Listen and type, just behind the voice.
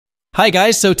Hi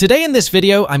guys, so today in this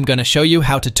video, I'm going to show you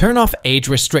how to turn off age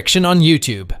restriction on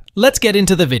YouTube. Let's get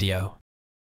into the video.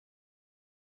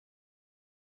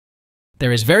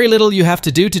 There is very little you have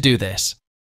to do this.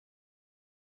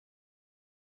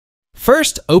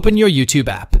 First, open your YouTube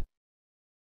app.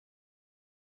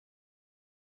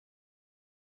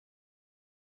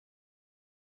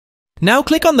 Now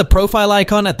click on the profile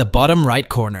icon at the bottom right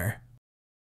corner.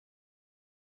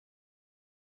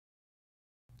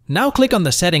 Now click on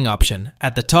the setting option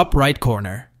at the top right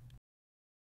corner.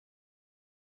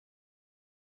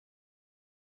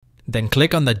 Then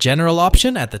click on the general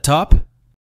option at the top.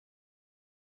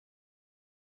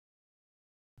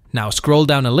 Now scroll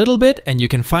down a little bit and you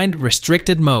can find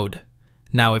restricted mode.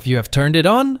 Now if you have turned it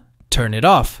on, turn it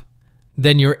off.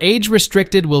 Then your age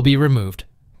restricted will be removed,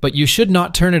 but you should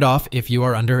not turn it off if you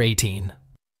are under 18.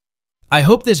 I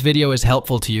hope this video is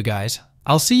helpful to you guys.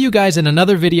 I'll see you guys in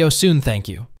another video soon, thank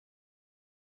you.